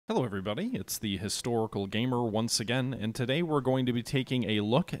Hello everybody, it's the Historical Gamer once again, and today we're going to be taking a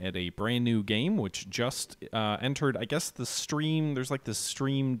look at a brand new game which just entered, I guess, the stream. There's like this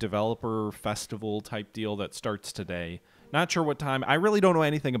stream developer festival type deal that starts today. Not sure what time. I really don't know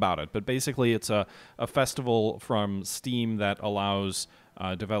anything about it, but basically it's a festival from Steam that allows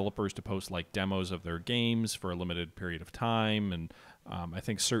developers to post like demos of their games for a limited period of time, and I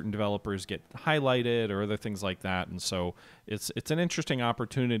think certain developers get highlighted or other things like that, and so it's an interesting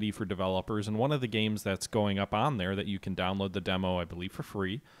opportunity for developers. And one of the games that's going up on there that you can download the demo, I believe, for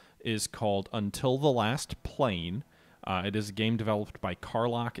free, is called Until the Last Plane. It is a game developed by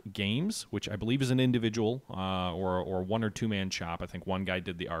Carlock Games, which I believe is an individual or one or two man shop. I think one guy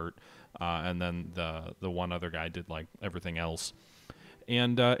did the art, and then the one other guy did like everything else.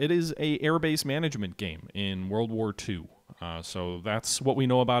 And it is a air-based management game in World War II. So that's what we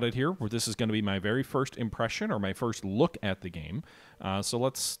know about it here. This is going to be my very first impression or my first look at the game. So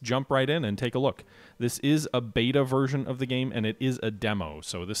let's jump right in and take a look. This is a beta version of the game, and it is a demo.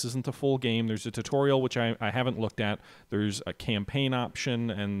 So this isn't the full game. There's a tutorial, which I haven't looked at. There's a campaign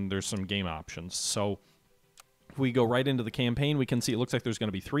option, and there's some game options. So if we go right into the campaign, we can see it looks like there's going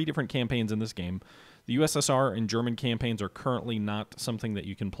to be 3 different campaigns in this game. The USSR and German campaigns are currently not something that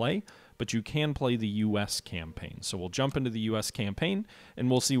you can play, but you can play the US campaign. So we'll jump into the US campaign, and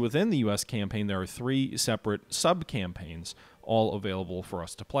we'll see within the US campaign there are 3 separate sub-campaigns, all available for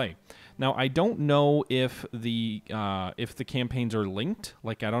us to play. Now, I don't know if the campaigns are linked.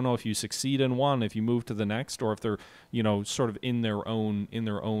 Like, I don't know if you succeed in one, if you move to the next, or if they're, you know, sort of in their own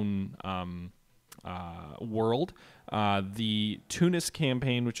world. The Tunis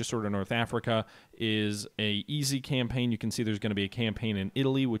campaign, which is sort of North Africa, is a easy campaign. You can see there's going to be a campaign in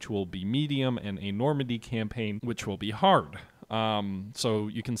Italy, which will be medium, and a Normandy campaign, which will be hard. So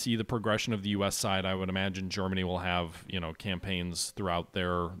you can see the progression of the U.S. side. I would imagine Germany will have, you know, campaigns throughout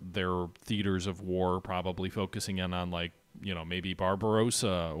their theaters of war, probably focusing in on, like, you know, maybe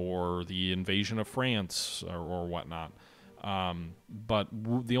Barbarossa or the invasion of France or whatnot. But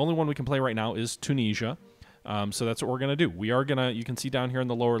the only one we can play right now is Tunisia. So that's what we're going to do. We are going to, you can see down here in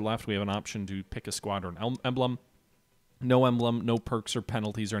the lower left, we have an option to pick a squadron emblem. No emblem, no perks or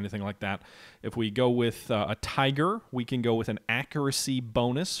penalties or anything like that. If we go with a tiger, we can go with an accuracy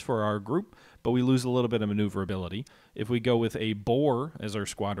bonus for our group, but we lose a little bit of maneuverability. If we go with a boar as our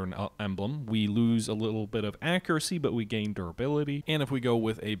squadron emblem, we lose a little bit of accuracy, but we gain durability. And if we go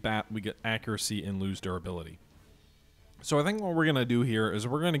with a bat, we get accuracy and lose durability. So I think what we're going to do here is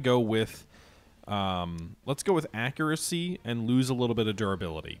we're going to go with, let's go with accuracy and lose a little bit of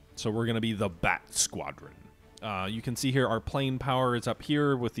durability. So we're going to be the Bat Squadron. You can see here our plane power is up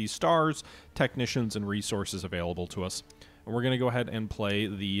here with these stars, technicians, and resources available to us. And we're going to go ahead and play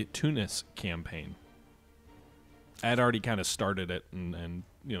the Tunis campaign. I had already kind of started it and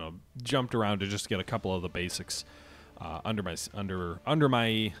you know, jumped around to just get a couple of the basics under my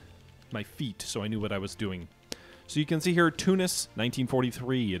feet, so I knew what I was doing. So you can see here, Tunis,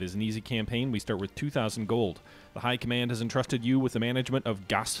 1943. It is an easy campaign. We start with 2,000 gold. The High Command has entrusted you with the management of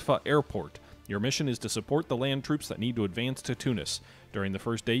Gasfa Airport. Your mission is to support the land troops that need to advance to Tunis. During the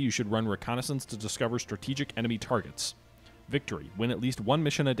first day, you should run reconnaissance to discover strategic enemy targets. Victory. Win at least 1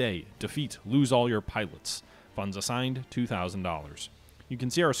 mission a day. Defeat. Lose all your pilots. Funds assigned, $2,000. You can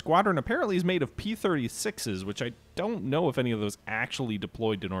see our squadron apparently is made of P-36s, which I don't know if any of those actually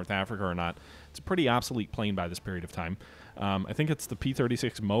deployed to North Africa or not. It's a pretty obsolete plane by this period of time. I think it's the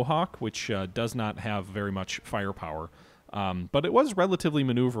P-36 Mohawk, which does not have very much firepower. But it was relatively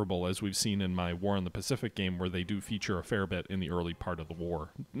maneuverable, as we've seen in my War in the Pacific game, where they do feature a fair bit in the early part of the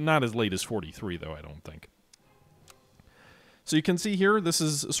war. Not as late as 43, though, I don't think. So you can see here, this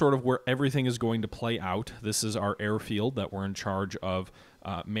is sort of where everything is going to play out. This is our airfield that we're in charge of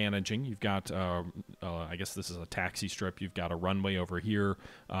managing. You've got, I guess this is a taxi strip. You've got a runway over here.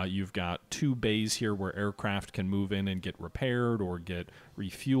 You've got 2 bays here where aircraft can move in and get repaired or get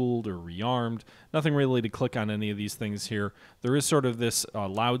refueled or rearmed. Nothing really to click on any of these things here. There is sort of this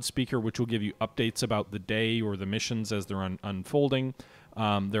loudspeaker which will give you updates about the day or the missions as they're unfolding.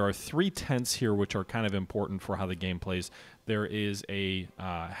 There are 3 tents here which are kind of important for how the game plays. There is a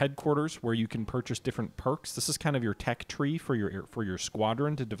headquarters where you can purchase different perks. This is kind of your tech tree for your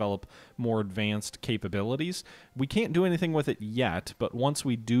squadron to develop more advanced capabilities. We can't do anything with it yet, but once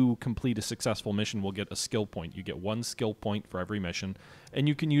we do complete a successful mission, we'll get a skill point. You get 1 skill point for every mission, and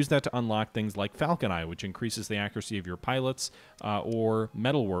you can use that to unlock things like Falcon Eye, which increases the accuracy of your pilots, or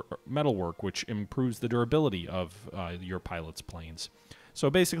metalwork, which improves the durability of your pilots' planes. So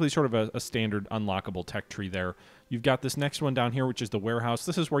basically sort of a standard unlockable tech tree there. You've got this next one down here, which is the warehouse.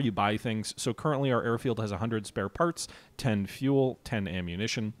 This is where you buy things. So currently our airfield has 100 spare parts, 10 fuel, 10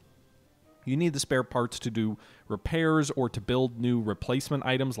 ammunition. You need the spare parts to do repairs or to build new replacement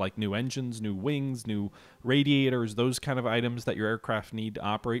items like new engines, new wings, new radiators, those kind of items that your aircraft need to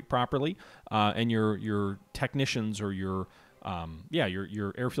operate properly. And your technicians or your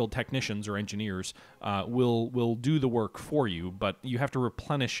airfield technicians or engineers will do the work for you, but you have to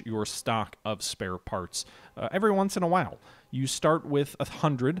replenish your stock of spare parts every once in a while. You start with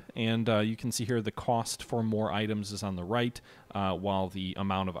 100, and you can see here the cost for more items is on the right, while the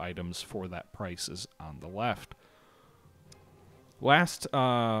amount of items for that price is on the left. Last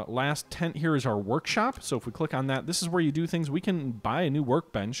tent here is our workshop. So if we click on that, this is where you do things. We can buy a new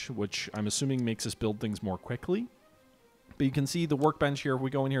workbench, which I'm assuming makes us build things more quickly. But you can see the workbench here. If we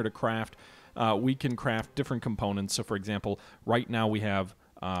go in here to craft, we can craft different components. So for example, right now we have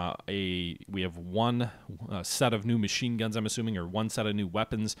one set of new machine guns, I'm assuming, or one set of new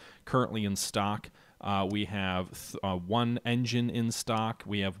weapons currently in stock. We have one engine in stock.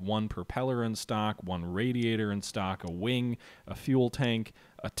 We have one propeller in stock, one radiator in stock, a wing, a fuel tank,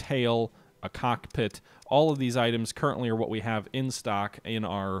 a tail, a cockpit. All of these items currently are what we have in stock in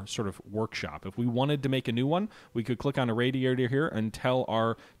our sort of workshop. If we wanted to make a new one, we could click on a radiator here and tell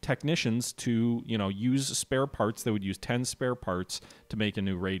our technicians to, use spare parts. They would use 10 spare parts to make a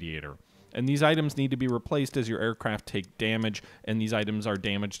new radiator. And these items need to be replaced as your aircraft take damage, and these items are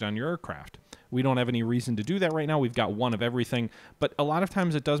damaged on your aircraft. We don't have any reason to do that right now. We've got one of everything, but a lot of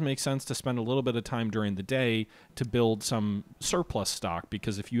times it does make sense to spend a little bit of time during the day to build some surplus stock,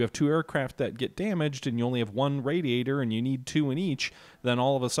 because if you have 2 aircraft that get damaged and you only have 1 radiator and you need 2 in each, then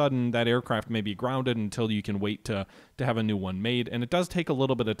all of a sudden that aircraft may be grounded until you can wait to have a new one made, and it does take a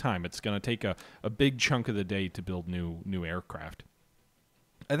little bit of time. It's going to take a big chunk of the day to build new aircraft.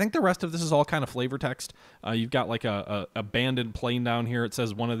 I think the rest of this is all kind of flavor text. You've got like a abandoned plane down here. It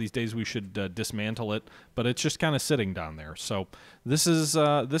says one of these days we should dismantle it, but it's just kind of sitting down there. So this is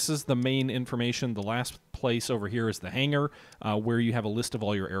the main information. The last place over here is the hangar, where you have a list of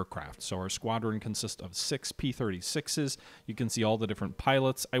all your aircraft. So our squadron consists of 6 P-36s. You can see all the different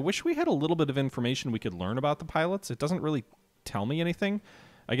pilots. I wish we had a little bit of information we could learn about the pilots. It doesn't really tell me anything.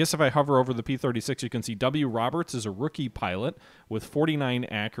 I guess if I hover over the P-36, you can see W. Roberts is a rookie pilot with 49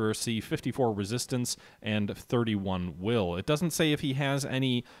 accuracy, 54 resistance, and 31 will. It doesn't say if he has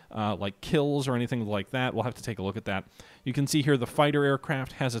any like kills or anything like that. We'll have to take a look at that. You can see here the fighter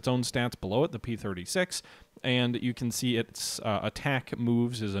aircraft has its own stats below it, the P-36, and you can see its attack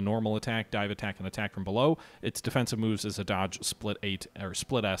moves is a normal attack, dive attack, and attack from below. Its defensive moves is a dodge, split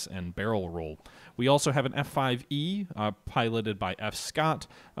S, and barrel roll. We also have an F-5E piloted by F. Scott,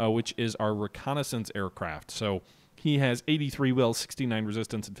 which is our reconnaissance aircraft. So he has 83 will, 69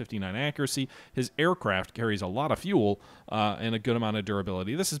 resistance, and 59 accuracy. His aircraft carries a lot of fuel and a good amount of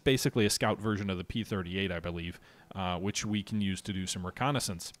durability. This is basically a scout version of the P-38, I believe, which we can use to do some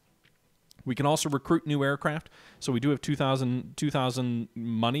reconnaissance. We can also recruit new aircraft. So we do have 2,000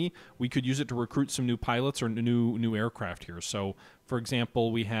 money. We could use it to recruit some new pilots or new aircraft here. So, for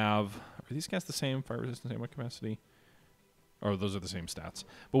example, we have... Are these guys the same? Fire resistance, ammo capacity? Oh, those are the same stats.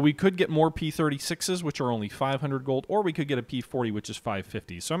 But we could get more P-36s, which are only 500 gold, or we could get a P-40, which is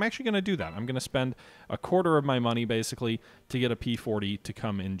 550. So I'm actually going to do that. I'm going to spend a quarter of my money, basically, to get a P-40 to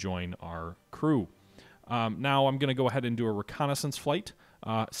come and join our crew. Now I'm going to go ahead and do a reconnaissance flight.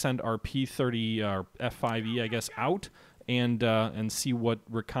 Send our P-30 or F-5E, I guess, out and see what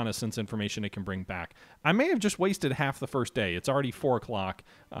reconnaissance information it can bring back. I may have just wasted half the first day. It's already 4 o'clock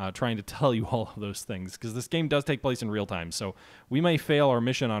trying to tell you all of those things, because this game does take place in real time. So we may fail our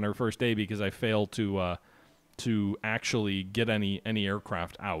mission on our first day because I failed to actually get any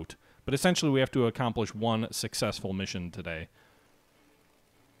aircraft out. But essentially we have to accomplish 1 successful mission today.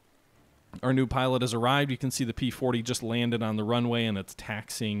 Our new pilot has arrived. You can see the P-40 just landed on the runway and it's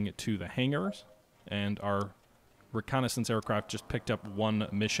taxiing to the hangars. And our reconnaissance aircraft just picked up 1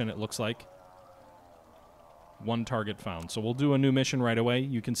 mission, it looks like. 1 target found. So we'll do a new mission right away.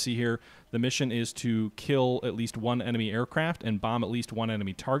 You can see here the mission is to kill at least 1 enemy aircraft and bomb at least 1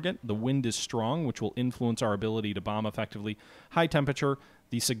 enemy target. The wind is strong, which will influence our ability to bomb effectively. High temperature.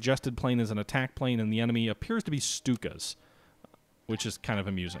 The suggested plane is an attack plane, and the enemy appears to be Stukas, which is kind of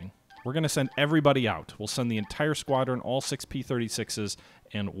amusing. We're going to send everybody out. We'll send the entire squadron, all 6 P-36s,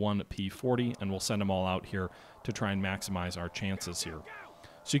 and 1 P-40, and we'll send them all out here to try and maximize our chances here.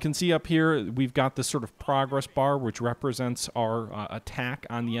 So you can see up here, we've got this sort of progress bar, which represents our attack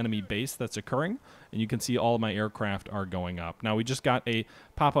on the enemy base that's occurring. And you can see all of my aircraft are going up. Now, we just got a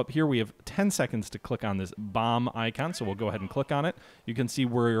pop-up here. We have 10 seconds to click on this bomb icon, so we'll go ahead and click on it. You can see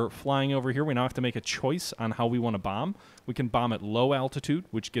we're flying over here. We now have to make a choice on how we want to bomb. We can bomb at low altitude,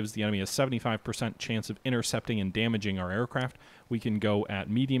 which gives the enemy a 75% chance of intercepting and damaging our aircraft. We can go at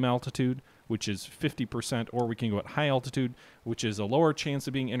medium altitude, which is 50%, or we can go at high altitude, which is a lower chance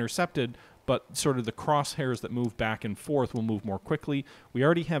of being intercepted, but sort of the crosshairs that move back and forth will move more quickly. We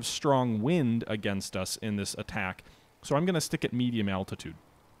already have strong wind against us in this attack, so I'm going to stick at medium altitude.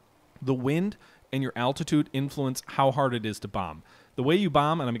 The wind and your altitude influence how hard it is to bomb. The way you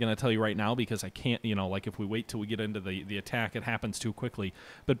bomb, and I'm going to tell you right now because I can't, like if we wait till we get into the attack, it happens too quickly.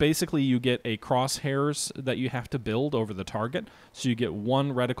 But basically you get a crosshairs that you have to build over the target. So you get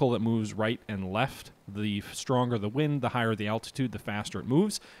one reticle that moves right and left. The stronger the wind, the higher the altitude, the faster it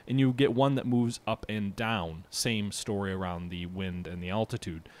moves. And you get one that moves up and down. Same story around the wind and the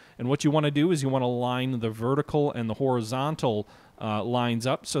altitude. And what you want to do is you want to line the vertical and the horizontal lines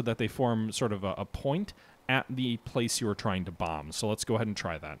up so that they form sort of a point at the place you are trying to bomb. So let's go ahead and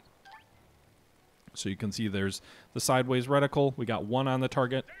try that. So you can see there's the sideways reticle. We got one on the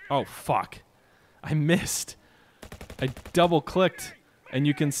target. Oh, fuck. I missed. I double-clicked, and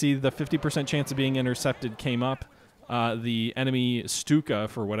you can see the 50% chance of being intercepted came up. The enemy Stuka,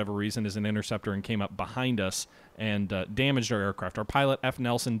 for whatever reason, is an interceptor and came up behind us and damaged our aircraft. Our pilot, F.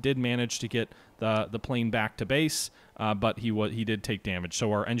 Nelson, did manage to get the plane back to base, but he did take damage.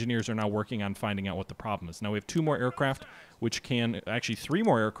 So our engineers are now working on finding out what the problem is. Now we have 2 more aircraft, which actually 3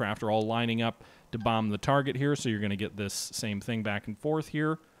 more aircraft are all lining up to bomb the target here. So you're going to get this same thing back and forth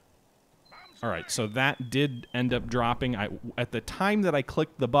here. All right, so that did end up dropping. At the time that I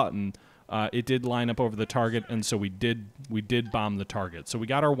clicked the button, it did line up over the target, and so we did bomb the target. So we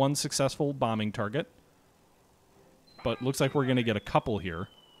got our 1 successful bombing target, but looks like we're going to get a couple here.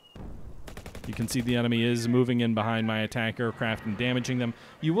 You can see the enemy is moving in behind my attack aircraft and damaging them.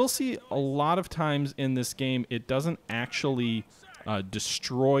 You will see a lot of times in this game it doesn't actually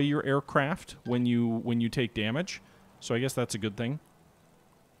destroy your aircraft when you take damage, so I guess that's a good thing.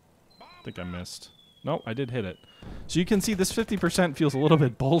 I think I missed. No, I did hit it. So you can see this 50% feels a little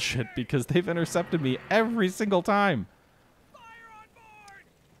bit bullshit because they've intercepted me every single time.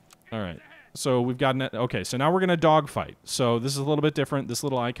 All right. So we've got okay, so now we're going to dogfight. So this is a little bit different. This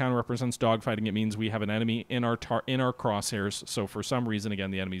little icon represents dogfighting. It means we have an enemy in our crosshairs. So for some reason,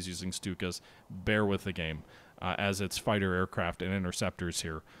 again, the enemy's using Stukas. Bear with the game as it's fighter aircraft and interceptors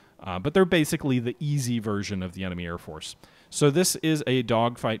here. But they're basically the easy version of the enemy Air Force. So this is a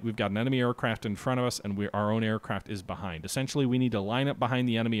dogfight. We've got an enemy aircraft in front of us, and our own aircraft is behind. Essentially, we need to line up behind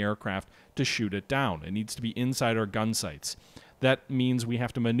the enemy aircraft to shoot it down. It needs to be inside our gun sights. That means we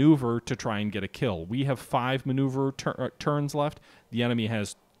have to maneuver to try and get a kill. We have 5 maneuver turns left. The enemy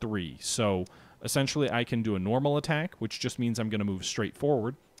has 3. So essentially, I can do a normal attack, which just means I'm going to move straight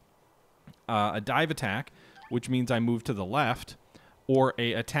forward. A dive attack, which means I move to the left. Or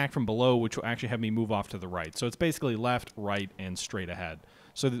a attack from below, which will actually have me move off to the right. So it's basically left, right, and straight ahead.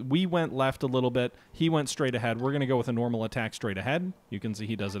 So we went left a little bit. He went straight ahead. We're going to go with a normal attack straight ahead. You can see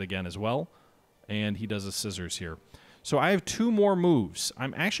he does it again as well. And he does a scissors here. So I have 2 more moves.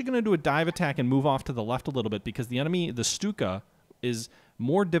 I'm actually going to do a dive attack and move off to the left a little bit because the enemy, the Stuka, is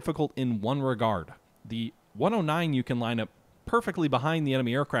more difficult in one regard. The 109, you can line up perfectly behind the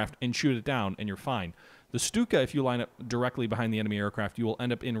enemy aircraft and shoot it down, and you're fine. The Stuka, if you line up directly behind the enemy aircraft, you will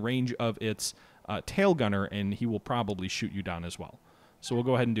end up in range of its tail gunner, and he will probably shoot you down as well. So we'll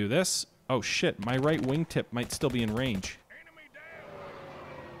go ahead and do this. Oh, shit. My right wingtip might still be in range.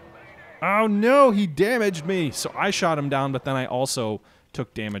 Oh, no. He damaged me. So I shot him down, but then I also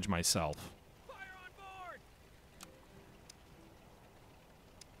took damage myself.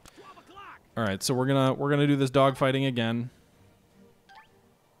 All right, so we're gonna do this dogfighting again.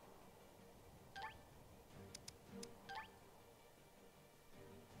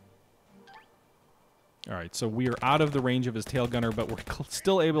 All right, so we are out of the range of his tail gunner, but we're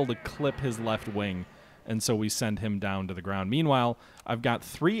still able to clip his left wing, and so we send him down to the ground. Meanwhile, I've got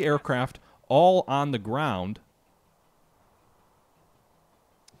 3 aircraft all on the ground.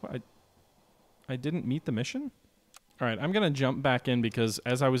 I didn't meet the mission? All right, I'm going to jump back in because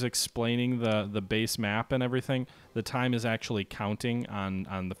as I was explaining the base map and everything, the time is actually counting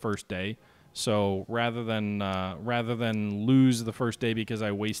on the first day. So rather than lose the first day because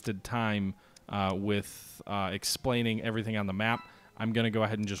I wasted time with explaining everything on the map, I'm going to go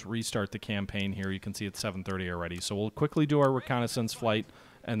ahead and just restart the campaign here. You can see it's 7:30 already. So we'll quickly do our reconnaissance flight,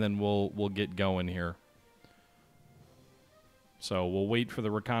 and then we'll get going here. So we'll wait for the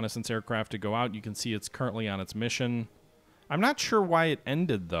reconnaissance aircraft to go out. You can see it's currently on its mission. I'm not sure why it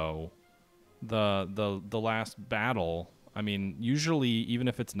ended, though, the last battle. I mean, usually, even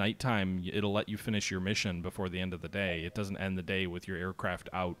if it's nighttime, it'll let you finish your mission before the end of the day. It doesn't end the day with your aircraft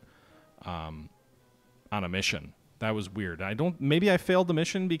out on a mission. That was weird. Maybe I failed the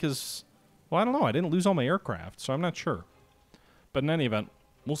mission because, well, I don't know. I didn't lose all my aircraft, so I'm not sure. But in any event,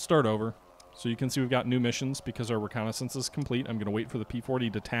 we'll start over. So you can see we've got new missions because our reconnaissance is complete. I'm going to wait for the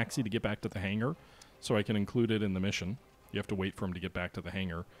P-40 to taxi to get back to the hangar so I can include it in the mission. You have to wait for him to get back to the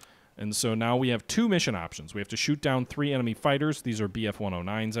hangar. And so now we have 2 mission options. We have to shoot down 3 enemy fighters. These are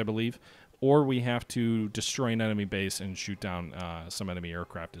BF-109s, I believe. Or we have to destroy an enemy base and shoot down some enemy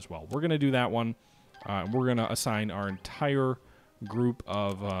aircraft as well. We're going to do that one. We're going to assign our entire group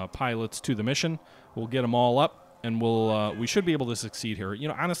of pilots to the mission. We'll get them all up, and we should be able to succeed here. You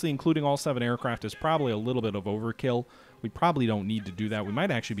know, honestly, including all 7 aircraft is probably a little bit of overkill. We probably don't need to do that. We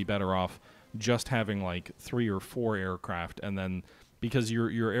might actually be better off just having like 3 or 4 aircraft, and then because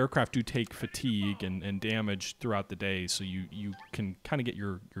your aircraft do take fatigue and damage throughout the day, so you can kind of get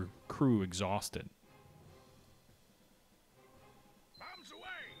your crew exhausted.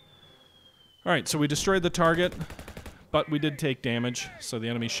 All right, so we destroyed the target, but we did take damage, so the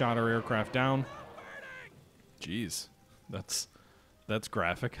enemy shot our aircraft down. Jeez, that's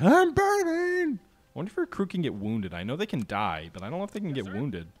graphic. I'm burning! I wonder if your crew can get wounded. I know they can die, but I don't know if they can get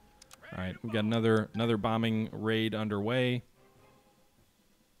wounded. All right, we've got another bombing raid underway.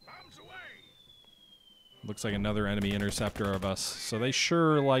 Looks like another enemy interceptor of us. So they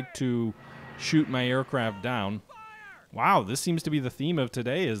sure like to shoot my aircraft down. Wow, this seems to be the theme of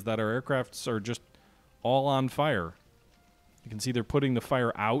today, is that our aircrafts are just all on fire. You can see they're putting the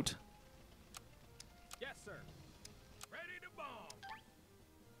fire out. Yes, sir. Ready to bomb.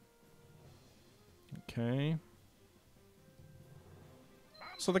 Okay.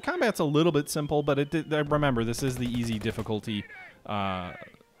 So the combat's a little bit simple, but remember, this is the easy difficulty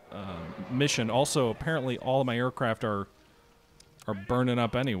mission. Also, apparently all of my aircraft are burning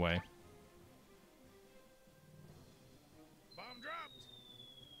up anyway. Bomb dropped.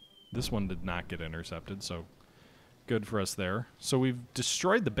 This one did not get intercepted, so good for us there. So we've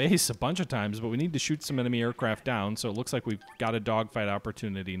destroyed the base a bunch of times, but we need to shoot some enemy aircraft down, so it looks like we've got a dogfight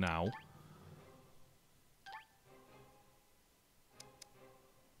opportunity now.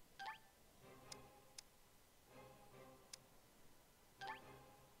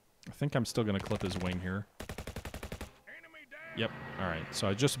 I think I'm still going to clip his wing here. Yep. All right. So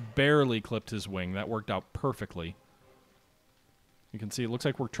I just barely clipped his wing. That worked out perfectly. You can see it looks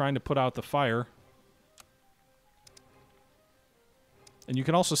like we're trying to put out the fire. And you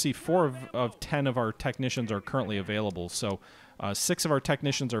can also see 4 of 10 of our technicians are currently available. So 6 of our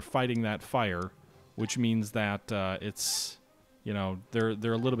technicians are fighting that fire, which means that it's, you know, they're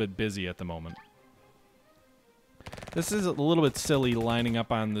a little bit busy at the moment. This is a little bit silly lining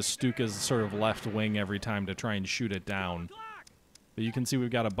up on the Stuka's sort of left wing every time to try and shoot it down. But you can see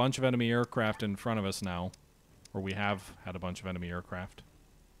we've got a bunch of enemy aircraft in front of us now. Or we have had a bunch of enemy aircraft.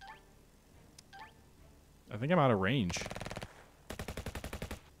 I think I'm out of range.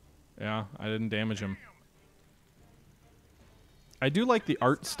 Yeah, I didn't damage him. I do like the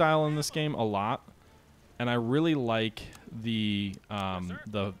art style in this game a lot. And I really like the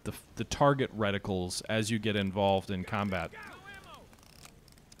target reticles as you get involved in combat.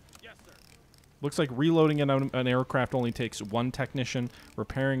 Looks like reloading an aircraft only takes 1 technician.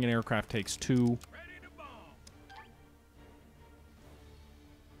 Repairing an aircraft takes 2.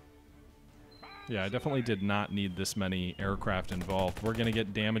 Yeah, I definitely did not need this many aircraft involved. We're going to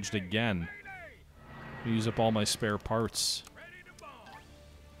get damaged again. Use up all my spare parts.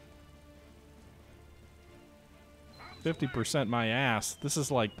 50% my ass. This is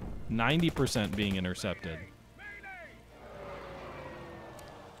like 90% being intercepted.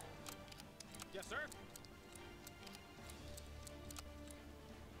 Yes, sir.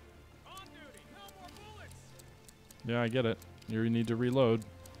 On duty. No more bullets. Yeah, I get it. You need to reload.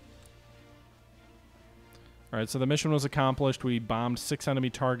 Alright, so the mission was accomplished. We bombed 6 enemy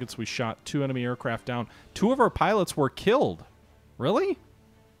targets. We shot 2 enemy aircraft down. 2 of our pilots were killed. Really?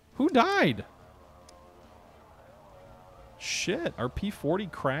 Who died? Shit, our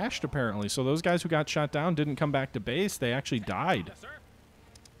P-40 crashed apparently. So those guys who got shot down didn't come back to base. They actually died. Yes, sir.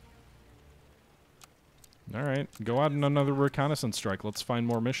 Alright, go out on another reconnaissance strike. Let's find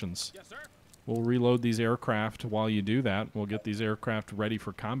more missions. Yes, sir. We'll reload these aircraft while you do that. We'll get these aircraft ready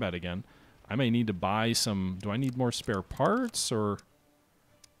for combat again. I may need to buy some... Do I need more spare parts, or...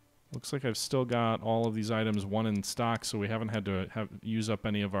 Looks like I've still got all of these items in stock, so we haven't had to use up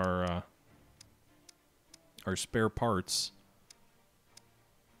any of our spare parts.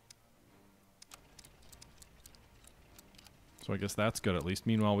 So I guess that's good at least.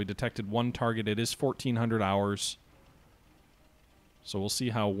 Meanwhile, we detected one target. It is 1,400 hours. So we'll see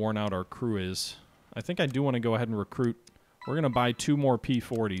how worn out our crew is. I think I do want to go ahead and recruit. We're going to buy 2 more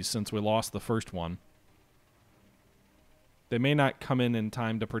P-40s since we lost the first one. They may not come in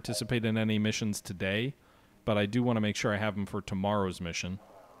time to participate in any missions today, but I do want to make sure I have them for tomorrow's mission.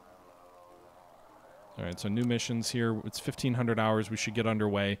 All right, so new missions here. It's 1,500 hours. We should get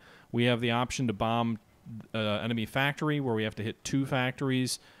underway. We have the option to bomb enemy factory, where we have to hit 2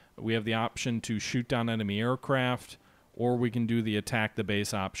 factories. We have the option to shoot down enemy aircraft, or we can do the attack the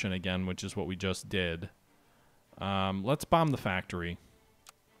base option again, which is what we just did. Let's bomb the factory.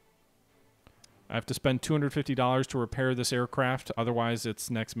 I have to spend $250 to repair this aircraft. Otherwise, its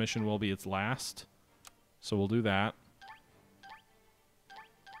next mission will be its last. So we'll do that.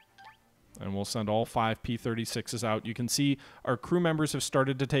 And we'll send all 5 P-36s out. You can see our crew members have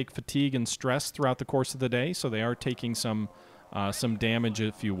started to take fatigue and stress throughout the course of the day, so they are taking some damage,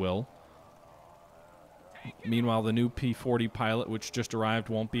 if you will. Meanwhile, the new P-40 pilot, which just arrived,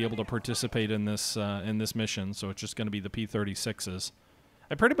 won't be able to participate in this mission, so it's just going to be the P-36s.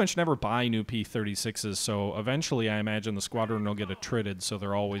 I pretty much never buy new P-36s, so eventually I imagine the squadron will get attrited, so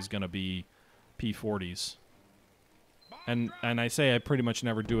they're always going to be P-40s. And I say I pretty much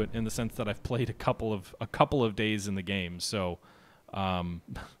never do it in the sense that I've played a couple of days in the game, so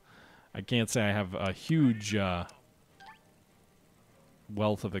I can't say I have a huge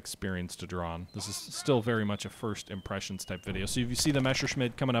wealth of experience to draw on. This is still very much a first impressions type video. So if you see the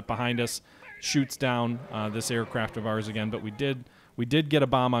Messerschmitt coming up behind us, shoots down this aircraft of ours again, but we did get a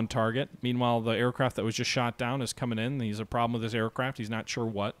bomb on target. Meanwhile, the aircraft that was just shot down is coming in. He's a problem with his aircraft. He's not sure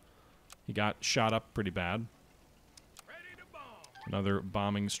what. He got shot up pretty bad. Another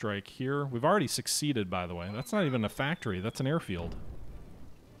bombing strike here. We've already succeeded, by the way. That's not even a factory. That's an airfield.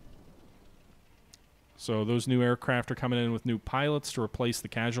 So those new aircraft are coming in with new pilots to replace the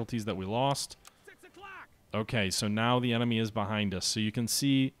casualties that we lost. 6 o'clock. Okay, so now the enemy is behind us. So you can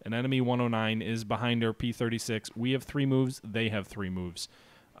see an enemy 109 is behind our P-36. We have 3 moves. They have 3 moves.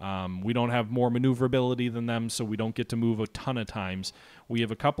 We don't have more maneuverability than them, so we don't get to move a ton of times. We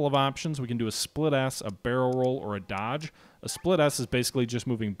have a couple of options. We can do a split S, a barrel roll, or a dodge. A split S is basically just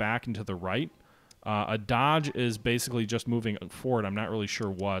moving back and to the right. A dodge is basically just moving forward. I'm not really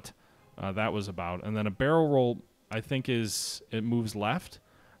sure what that was about. And then a barrel roll, I think, it moves left.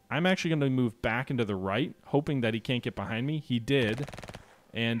 I'm actually going to move back into the right, hoping that he can't get behind me. He did,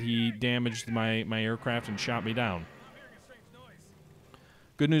 and he damaged my aircraft and shot me down.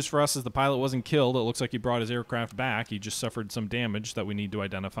 Good news for us is the pilot wasn't killed. It looks like he brought his aircraft back. He just suffered some damage that we need to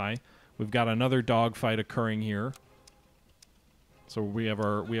identify. We've got another dogfight occurring here. So we have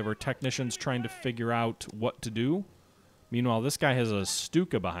our technicians trying to figure out what to do. Meanwhile, this guy has a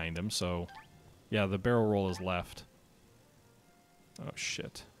Stuka behind him, so yeah, the barrel roll is left. Oh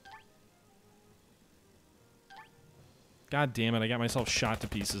shit. God damn it, I got myself shot to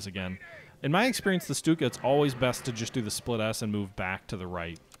pieces again. In my experience, the Stuka, it's always best to just do the split S and move back to the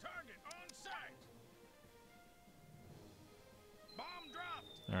right. Target on sight. Bomb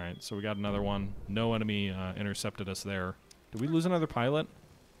dropped. All right, so we got another one. No enemy intercepted us there. Did we lose another pilot?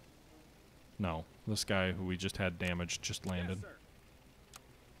 No. This guy who we just had damaged just landed. Yes, sir.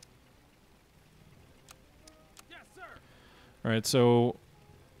 Yes, sir. All right, so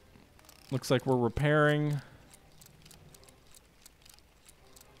looks like we're repairing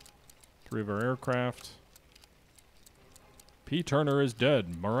 3 of our aircraft. P. Turner is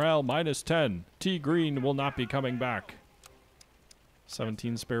dead. Morale -10. T. Green will not be coming back.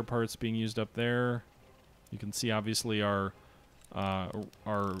 17 spare parts being used up there. You can see obviously our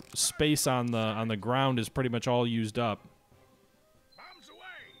space on the ground is pretty much all used up. Bombs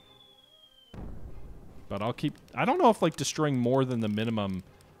away. But I don't know if like destroying more than the minimum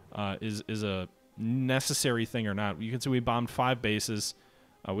is a necessary thing or not. You can see we bombed 5 bases.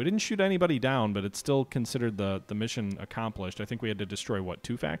 We didn't shoot anybody down, but it's still considered the mission accomplished. I think we had to destroy, what,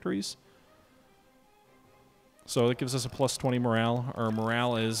 2 factories? So that gives us a +20 morale. Our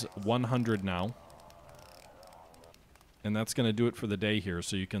morale is 100 now. And that's going to do it for the day here.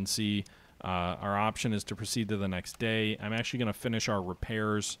 So you can see our option is to proceed to the next day. I'm actually going to finish our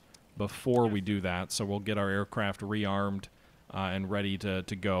repairs before we do that. So we'll get our aircraft rearmed and ready to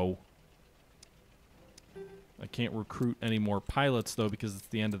go. I can't recruit any more pilots, though, because it's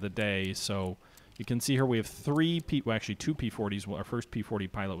the end of the day. So you can see here we have 2 P-40s. Well, our first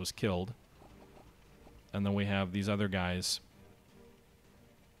P-40 pilot was killed. And then we have these other guys.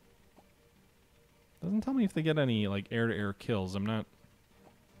 Doesn't tell me if they get any, like, air-to-air kills. I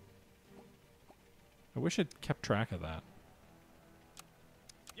wish it kept track of that.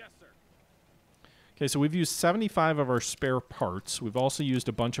 Yes, sir. Okay, so we've used 75 of our spare parts. We've also used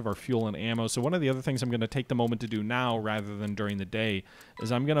a bunch of our fuel and ammo. So one of the other things I'm going to take the moment to do now rather than during the day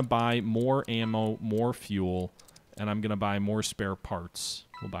is I'm going to buy more ammo, more fuel, and I'm going to buy more spare parts.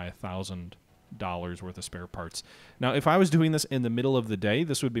 We'll buy $1,000 worth of spare parts. Now, if I was doing this in the middle of the day,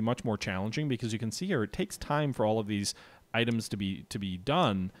 this would be much more challenging because you can see here it takes time for all of these items to be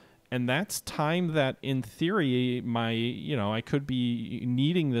done. And that's time that, in theory, I could be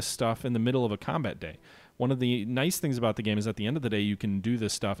needing this stuff in the middle of a combat day. One of the nice things about the game is at the end of the day, you can do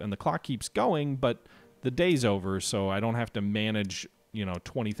this stuff, and the clock keeps going, but the day's over, so I don't have to manage,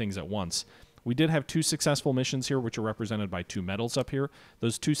 20 things at once. We did have 2 successful missions here, which are represented by 2 medals up here.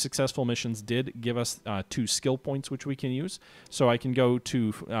 Those 2 successful missions did give us 2 skill points, which we can use. So I can go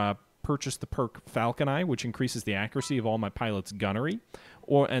to purchase the perk Falcon Eye, which increases the accuracy of all my pilot's gunnery.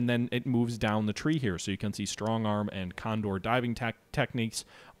 And then it moves down the tree here. So you can see Strong Arm and Condor diving techniques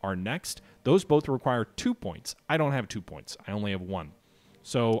are next. Those both require 2 points. I don't have 2 points. I only have 1.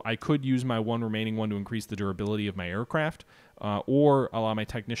 So I could use my 1 remaining one to increase the durability of my aircraft or allow my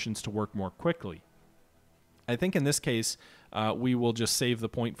technicians to work more quickly. I think in this case, we will just save the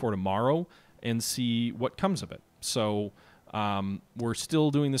point for tomorrow and see what comes of it. So we're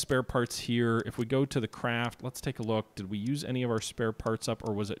still doing the spare parts here. If we go to the craft, let's take a look. Did we use any of our spare parts up,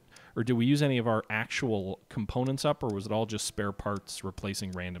 or did we use any of our actual components up, or was it all just spare parts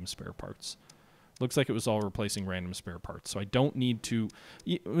replacing random spare parts? Looks like it was all replacing random spare parts. So I don't need to.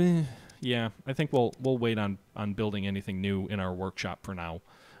 Yeah, I think we'll wait on building anything new in our workshop for now.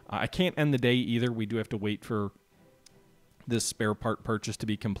 I can't end the day either. We do have to wait for this spare part purchase to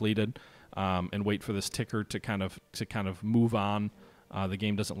be completed. And wait for this ticker to kind of move on. The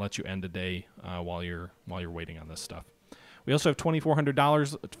game doesn't let you end a day while you're waiting on this stuff. We also have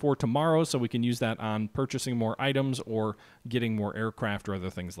 $2,400 for tomorrow, so we can use that on purchasing more items or getting more aircraft or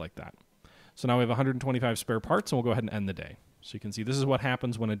other things like that. So now we have 125 spare parts, and we'll go ahead and end the day. So you can see this is what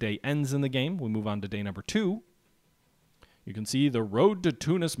happens when a day ends in the game. We move on to day number 2. You can see the road to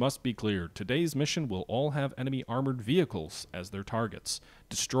Tunis must be cleared. Today's mission will all have enemy armored vehicles as their targets.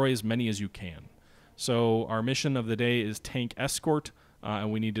 Destroy as many as you can. So our mission of the day is tank escort,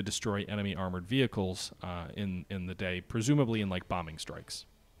 and we need to destroy enemy armored vehicles in the day, presumably in like bombing strikes.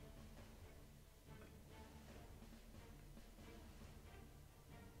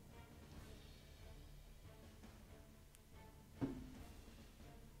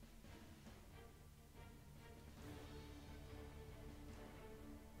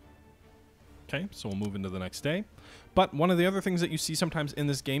 Okay, so we'll move into the next day. But one of the other things that you see sometimes in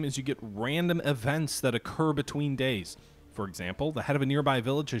this game is you get random events that occur between days. For example, the head of a nearby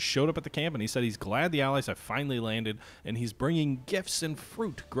village has showed up at the camp, and he said he's glad the Allies have finally landed, and he's bringing gifts and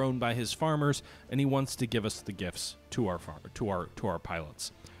fruit grown by his farmers, and he wants to give us the gifts to our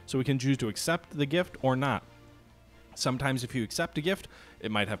pilots. So we can choose to accept the gift or not. Sometimes if you accept a gift,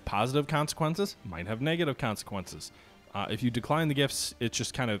 it might have positive consequences, might have negative consequences. If you decline the gifts, it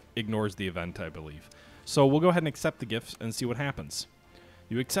just kind of ignores the event, I believe. So we'll go ahead and accept the gifts and see what happens.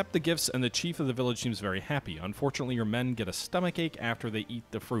 You accept the gifts, and the chief of the village seems very happy. Unfortunately, your men get a stomachache after they eat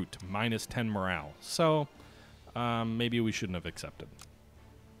the fruit, minus 10 morale. So maybe we shouldn't have accepted.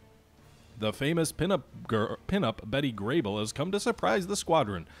 The famous pinup Betty Grable has come to surprise the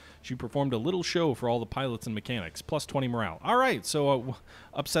squadron. She performed a little show for all the pilots and mechanics, plus 20 morale. All right, so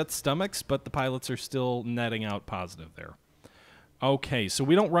upset stomachs, but the pilots are still netting out positive there. Okay, so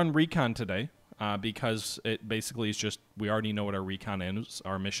we don't run recon today because it basically is just we already know what our recon is.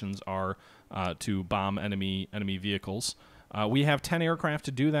 Our missions are to bomb enemy vehicles. We have 10 aircraft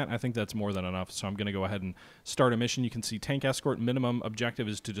to do that. I think that's more than enough, so I'm going to go ahead and start a mission. You can see tank escort minimum objective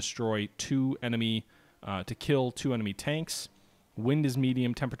is to destroy to kill 2 enemy tanks. Wind is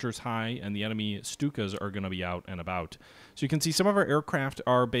medium, temperature is high, and the enemy Stukas are going to be out and about. So you can see some of our aircraft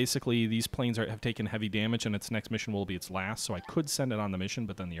are basically, these planes have taken heavy damage, and its next mission will be its last, so I could send it on the mission,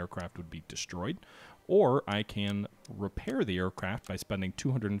 but then the aircraft would be destroyed. Or I can repair the aircraft by spending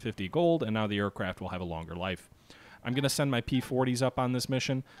 250 gold, and now the aircraft will have a longer life. I'm going to send my P-40s up on this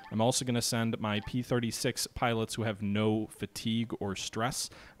mission. I'm also going to send my P-36 pilots who have no fatigue or stress.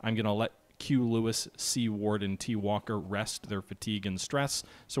 I'm going to let Q. Lewis, C. Ward, and T. Walker rest their fatigue and stress.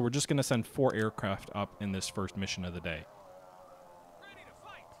 So we're just going to send 4 aircraft up in this first mission of the day. Ready to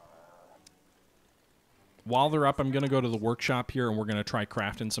fight. While they're up, I'm going to go to the workshop here, and we're going to try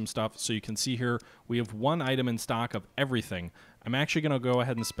crafting some stuff. So you can see here, we have 1 item in stock of everything. I'm actually going to go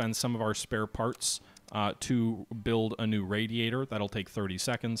ahead and spend some of our spare parts to build a new radiator. That'll take 30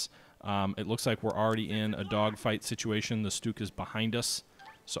 seconds. It looks like we're already in a dogfight situation. The Stuk is behind us.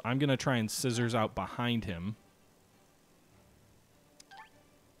 So I'm going to try and scissors out behind him.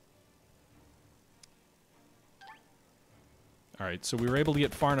 All right, so we were able to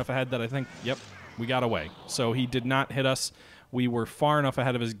get far enough ahead that I think, yep, we got away. So he did not hit us. We were far enough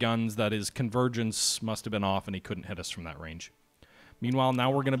ahead of his guns that his convergence must have been off and he couldn't hit us from that range. Meanwhile, now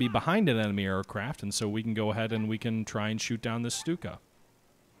we're going to be behind an enemy aircraft, and so we can go ahead and we can try and shoot down this Stuka.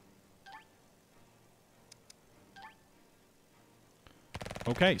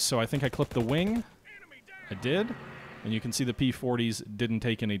 Okay, so I think I clipped the wing. I did. And you can see the P-40s didn't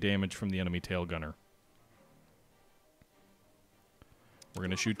take any damage from the enemy tail gunner. We're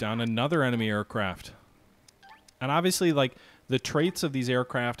going to shoot down another enemy aircraft. And obviously, like, the traits of these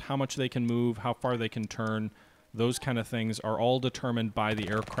aircraft, how much they can move, how far they can turn, those kind of things are all determined by the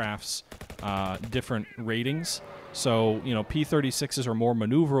aircraft's different ratings. So, you know, P-36s are more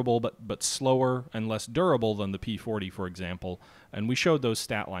maneuverable but slower and less durable than the P-40, for example. And we showed those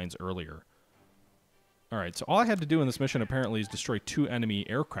stat lines earlier. All right, so all I had to do in this mission apparently is destroy 2 enemy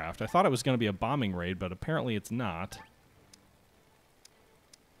aircraft. I thought it was going to be a bombing raid, but apparently it's not.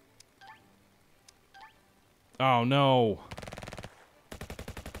 Oh, no.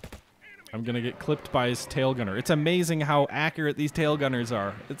 I'm going to get clipped by his tail gunner. It's amazing how accurate these tail gunners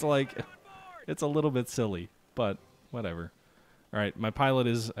are. It's like, it's a little bit silly, but whatever. All right, my pilot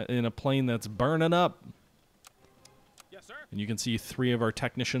is in a plane that's burning up. Yes, sir. And you can see 3 of our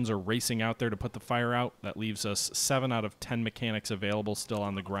technicians are racing out there to put the fire out. That leaves us 7 out of 10 mechanics available still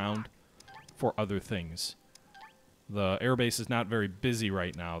on the ground for other things. The airbase is not very busy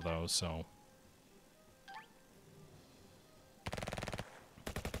right now, though, so...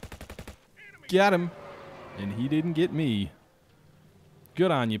 Got him. And he didn't get me.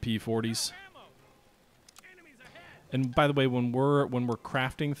 Good on you, P-40s. And by the way, when we're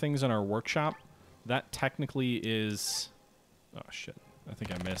crafting things in our workshop, that technically is... Oh, shit. I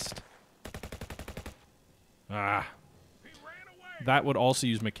think I missed. Ah. That would also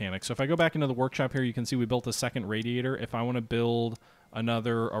use mechanics. So if I go back into the workshop here, you can see we built a second radiator. If I want to build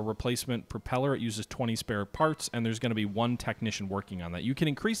a replacement propeller, it uses 20 spare parts, and there's going to be 1 technician working on that. You can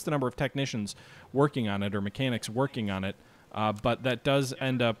increase the number of technicians working on it or mechanics working on it, but that does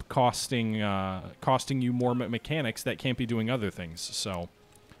end up costing you more mechanics that can't be doing other things. So,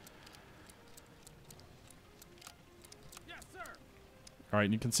 Yes, sir. all right,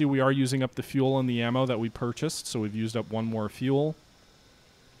 you can see we are using up the fuel and the ammo that we purchased, so we've used up 1 more fuel.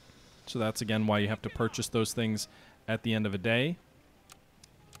 So that's again why you have to purchase those things at the end of a day.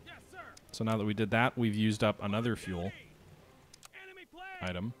 Yes, sir. So now that we did that, we've used up another fuel Enemy plane.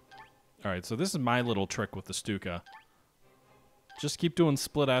 item. All right, so this is my little trick with the Stuka. Just keep doing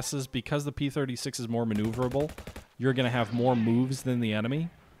split S's. Because the P-36 is more maneuverable, you're going to have more moves than the enemy,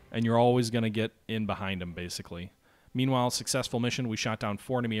 and you're always going to get in behind him, basically. Meanwhile, successful mission, we shot down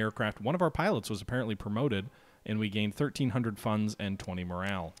 4 enemy aircraft. One of our pilots was apparently promoted, and we gained 1,300 funds and 20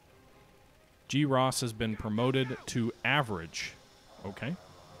 morale. G. Ross has been promoted to average. Okay.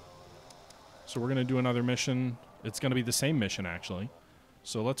 So we're going to do another mission. It's going to be the same mission, actually.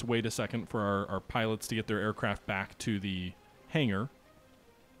 So let's wait a second for our pilots to get their aircraft back to the hangar.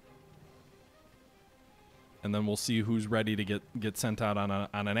 And then we'll see who's ready to get sent out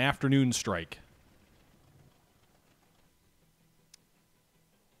on an afternoon strike.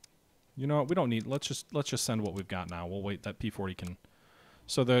 You know what? We don't need... Let's just send what we've got now. We'll wait. That P-40 can...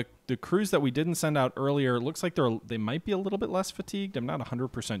 So the crews that we didn't send out earlier, it looks like they might be a little bit less fatigued. I'm not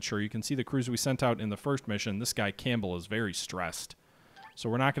 100% sure. You can see the crews we sent out in the first mission. This guy, Campbell, is very stressed. So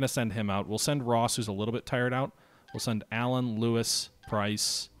we're not going to send him out. We'll send Ross, who's a little bit tired, out. We'll send Allen, Lewis,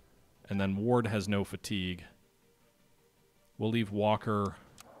 Price, and then Ward has no fatigue. We'll leave Walker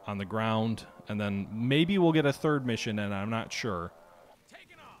on the ground, and then maybe we'll get a third mission, and I'm not sure.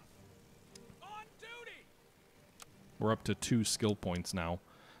 Taking off. On duty. We're up to 2 skill points now.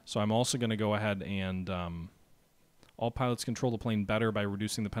 So I'm also going to go ahead and all pilots control the plane better by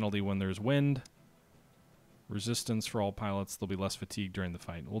reducing the penalty when there's wind. Resistance for all pilots. They'll be less fatigued during the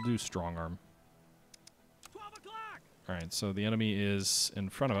fight. We'll do strong arm. 12 o'clock. All right, so the enemy is in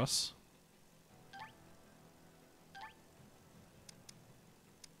front of us.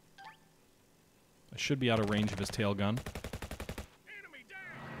 I should be out of range of his tail gun. Enemy down.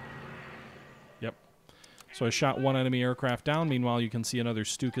 Yep. So I shot 1 enemy aircraft down. Meanwhile, you can see another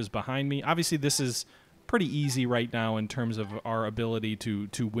Stuka's behind me. Obviously, this is pretty easy right now in terms of our ability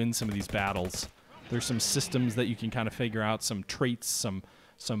to win some of these battles. There's some systems that you can kind of figure out, some traits,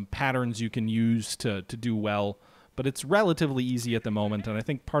 some patterns you can use to do well. But it's relatively easy at the moment, and I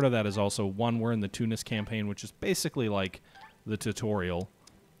think part of that is also, 1, we're in the Tunis campaign, which is basically like the tutorial.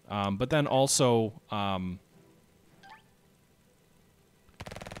 But then also,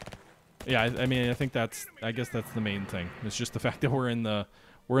 yeah, I mean, I think I guess that's the main thing. It's just the fact that we're in the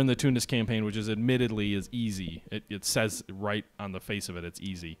We're in the Tunis campaign, which is admittedly is easy. It says right on the face of it, it's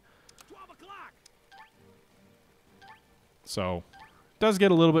easy. 12 o'clock. So, it does get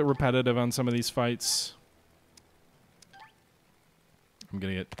a little bit repetitive on some of these fights. I'm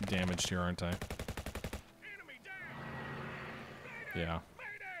gonna get damaged here, aren't I? Enemy down. Mayday. Yeah.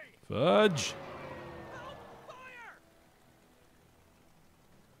 Mayday. Fudge! Help! Fire!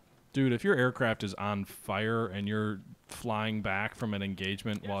 Dude, if your aircraft is on fire and you're flying back from an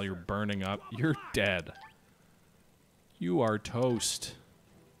engagement Yes, while you're sir. burning up, 12 you're o'clock. dead. You are toast.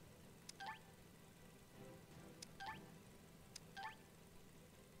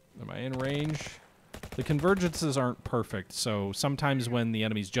 Am I in range? The convergences aren't perfect, so sometimes when the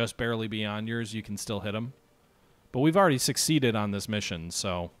enemy's just barely beyond yours, you can still hit them. But we've already succeeded on this mission,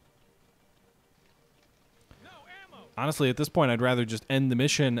 so... No ammo. Honestly, at this point, I'd rather just end the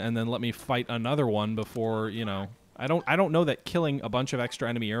mission and then let me fight another one before, you know... I don't know that killing a bunch of extra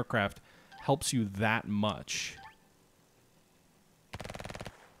enemy aircraft helps you that much.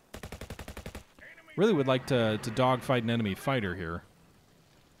 Really would like to dogfight an enemy fighter here.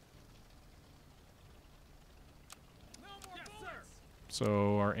 No more bullets.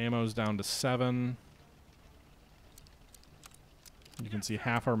 So our ammo's down to 7. You can see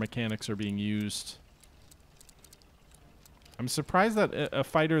half our mechanics are being used. I'm surprised that a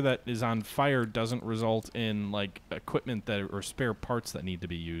fighter that is on fire doesn't result in like equipment that or spare parts that need to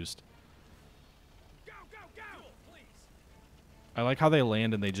be used. Go, go, go. Please. I like how they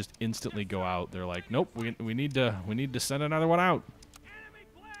land and they just instantly go out. They're like, nope, we need to send another one out. Enemy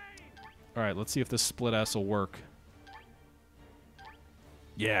plane. All right, let's see if this split S will work.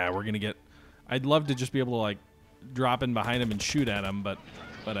 Yeah, we're gonna get. I'd love to just be able to like drop in behind him and shoot at him, but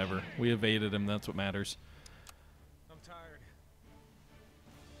whatever. We evaded him. That's what matters. I'm tired.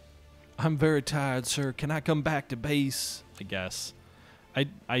 I'm very tired, sir. Can I come back to base? I guess.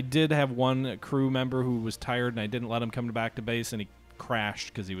 I did have one crew member who was tired, and I didn't let him come back to base, and he crashed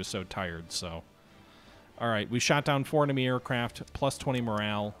because he was so tired. So, all right, we shot down 4 enemy aircraft, plus 20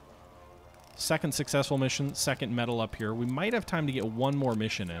 morale. Second successful mission, second medal up here. We might have time to get one more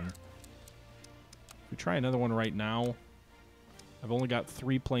mission in. If we try another one right now, I've only got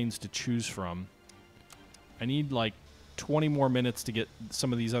 3 planes to choose from. I need like 20 more minutes to get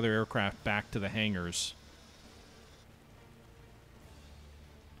some of these other aircraft back to the hangars.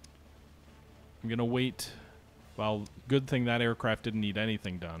 I'm going to wait. Well, good thing that aircraft didn't need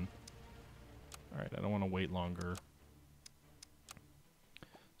anything done. All right, I don't want to wait longer.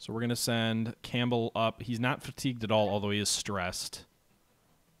 So we're going to send Campbell up. He's not fatigued at all, although he is stressed.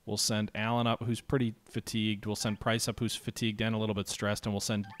 We'll send Allen up, who's pretty fatigued. We'll send Price up, who's fatigued and a little bit stressed. And we'll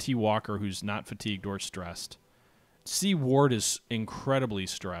send T. Walker, who's not fatigued or stressed. C. Ward is incredibly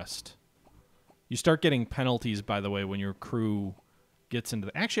stressed. You start getting penalties, by the way, when your crew gets into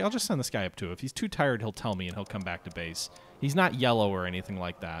the... Actually, I'll just send this guy up, too. If he's too tired, he'll tell me, and he'll come back to base. He's not yellow or anything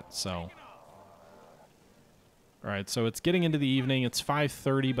like that, so... All right, so it's getting into the evening. It's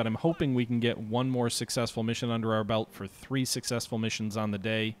 5:30, but I'm hoping we can get one more successful mission under our belt for 3 successful missions on the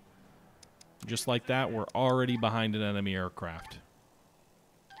day. Just like that, we're already behind an enemy aircraft.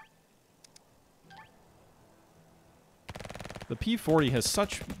 The P-40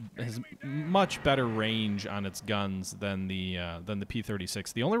 has much better range on its guns than the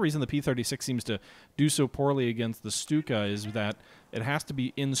P-36. The only reason the P-36 seems to do so poorly against the Stuka is that it has to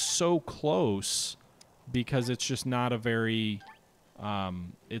be in so close because it's just not a very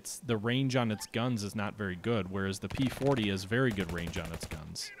it's the range on its guns is not very good, whereas the P-40 has very good range on its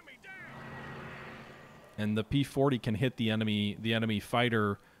guns. And the P-40 can hit the enemy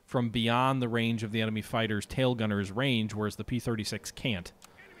fighter from beyond the range of the enemy fighter's tail gunner's range, whereas the P-36 can't.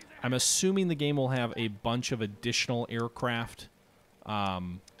 I'm assuming the game will have a bunch of additional aircraft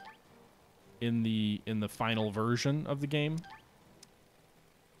in the final version of the game.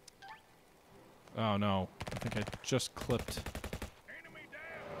 Oh no, I think I just clipped. Enemy down.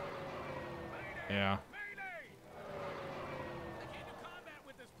 Mayday. Yeah. Mayday. I can't do combat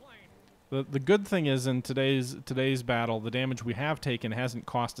with this plane. The good thing is in today's battle, the damage we have taken hasn't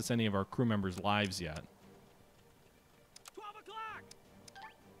cost us any of our crew members' lives yet. 12 o'clock.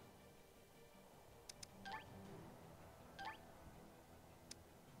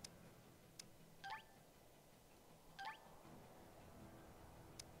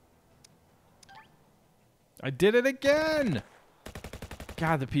 I did it again!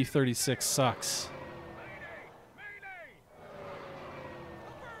 God, the P-36 sucks. Mayday. Mayday.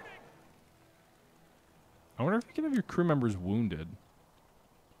 Averting. I wonder if you can have your crew members wounded.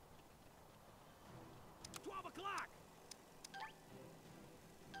 12 o'clock.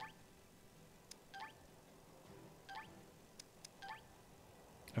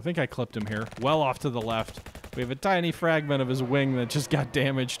 I think I clipped him here. Well off to the left. We have a tiny fragment of his wing that just got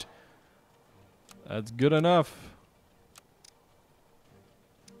damaged. That's good enough.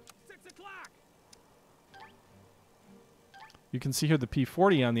 6 o'clock. You can see here the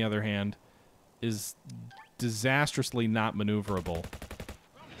P-40, on the other hand, is disastrously not maneuverable.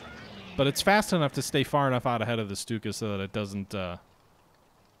 But it's fast enough to stay far enough out ahead of the Stuka so that it doesn't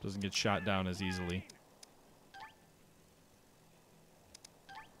get shot down as easily.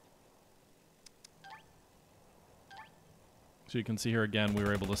 So you can see here again, we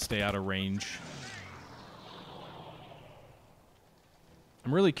were able to stay out of range.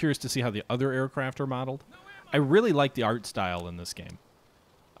 I'm really curious to see how the other aircraft are modeled. I really like the art style in this game.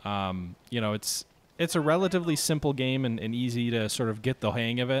 You know, it's a relatively simple game and easy to sort of get the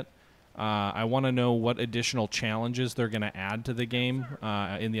hang of it. I want to know what additional challenges they're going to add to the game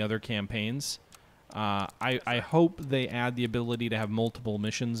in the other campaigns. I hope they add the ability to have multiple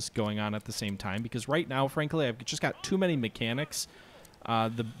missions going on at the same time, because right now, frankly, I've just got too many mechanics.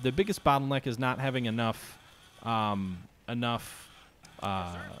 The biggest bottleneck is not having enough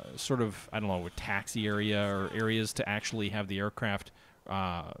sort of, I don't know, a taxi area or areas to actually have the aircraft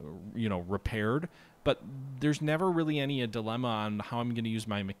you know, repaired. But there's never really any dilemma on how I'm going to use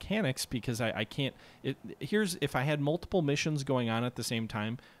my mechanics, because I can't. If I had multiple missions going on at the same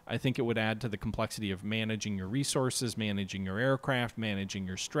time, I think it would add to the complexity of managing your resources, managing your aircraft, managing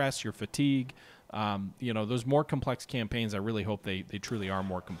your stress, your fatigue. You know, those more complex campaigns, I really hope they truly are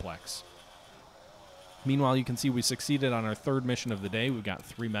more complex. Meanwhile, you can see we succeeded on our third mission of the day. We've got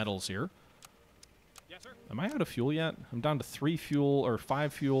 3 medals here. Yes, sir. Am I out of fuel yet? I'm down to 5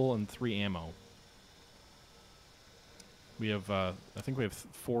 fuel and 3 ammo. We have, I think we have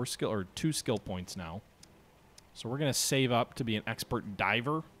 2 skill points now. So we're going to save up to be an expert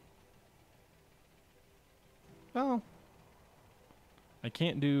diver. Well, I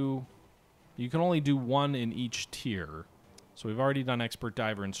can't do... You can only do 1 in each tier. So we've already done expert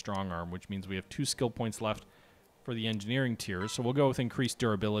diver and strong arm, which means we have 2 skill points left for the engineering tiers. So we'll go with increased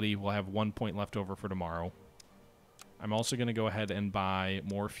durability. We'll have 1 point left over for tomorrow. I'm also going to go ahead and buy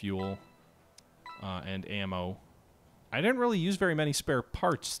more fuel and ammo. I didn't really use very many spare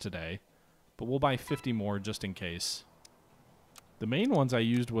parts today, but we'll buy 50 more just in case. The main ones I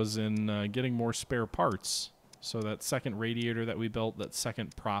used was in getting more spare parts. So that second radiator that we built, that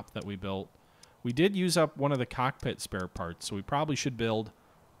second prop that we built. We did use up one of the cockpit spare parts, so we probably should build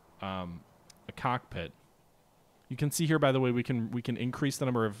a cockpit. You can see here, by the way, we can increase the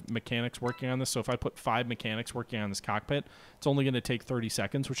number of mechanics working on this. So if I put 5 mechanics working on this cockpit, it's only going to take 30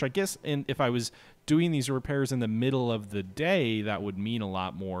 seconds, which I guess if I was doing these repairs in the middle of the day, that would mean a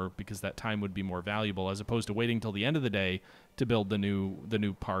lot more, because that time would be more valuable, as opposed to waiting till the end of the day to build the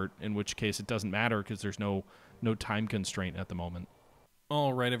new part, in which case it doesn't matter because there's no time constraint at the moment.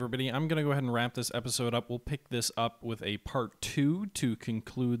 All right, everybody, I'm going to go ahead and wrap this episode up. We'll pick this up with a part 2 to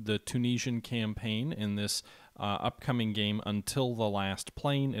conclude the Tunisian campaign in this upcoming game, Until the Last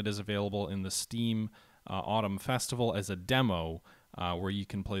Plane. It is available in the Steam Autumn Festival as a demo, where you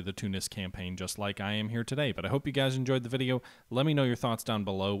can play the Tunis campaign just like I am here today. But I hope you guys enjoyed the video. Let me know your thoughts down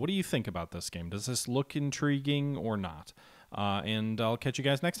below. What do you think about this game? Does this look intriguing or not? And I'll catch you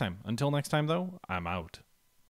guys next time. Until next time, though, I'm out.